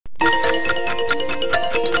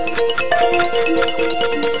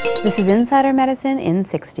This is Insider Medicine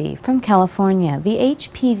IN60 from California. The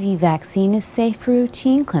HPV vaccine is safe for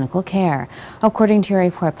routine clinical care, according to a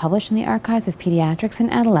report published in the Archives of Pediatrics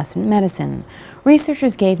and Adolescent Medicine.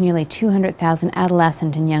 Researchers gave nearly 200,000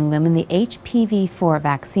 adolescent and young women the HPV-4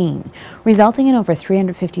 vaccine, resulting in over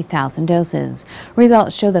 350,000 doses.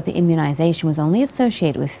 Results show that the immunization was only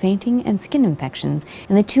associated with fainting and skin infections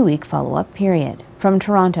in the 2-week follow-up period. From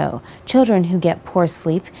Toronto, children who get poor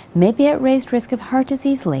sleep may be at raised risk of heart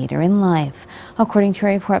disease later in life, according to a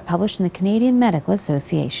report published in the Canadian Medical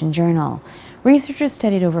Association Journal. Researchers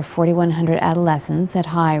studied over 4,100 adolescents at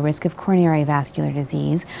high risk of coronary vascular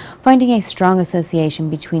disease, finding a strong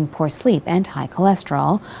association between poor sleep and high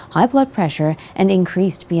cholesterol, high blood pressure, and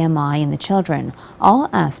increased BMI in the children, all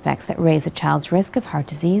aspects that raise a child's risk of heart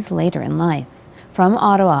disease later in life. From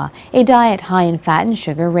Ottawa, a diet high in fat and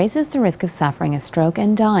sugar raises the risk of suffering a stroke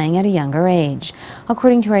and dying at a younger age,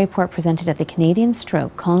 according to a report presented at the Canadian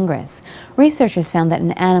Stroke Congress. Researchers found that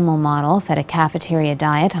an animal model fed a cafeteria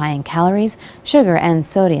diet high in calories, sugar, and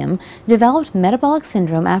sodium developed metabolic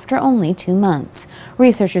syndrome after only 2 months.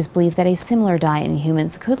 Researchers believe that a similar diet in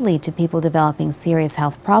humans could lead to people developing serious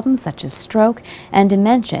health problems such as stroke and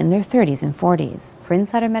dementia in their 30s and 40s. For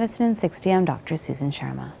Insider Medicine IN60, I'm Dr. Susan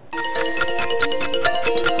Sharma.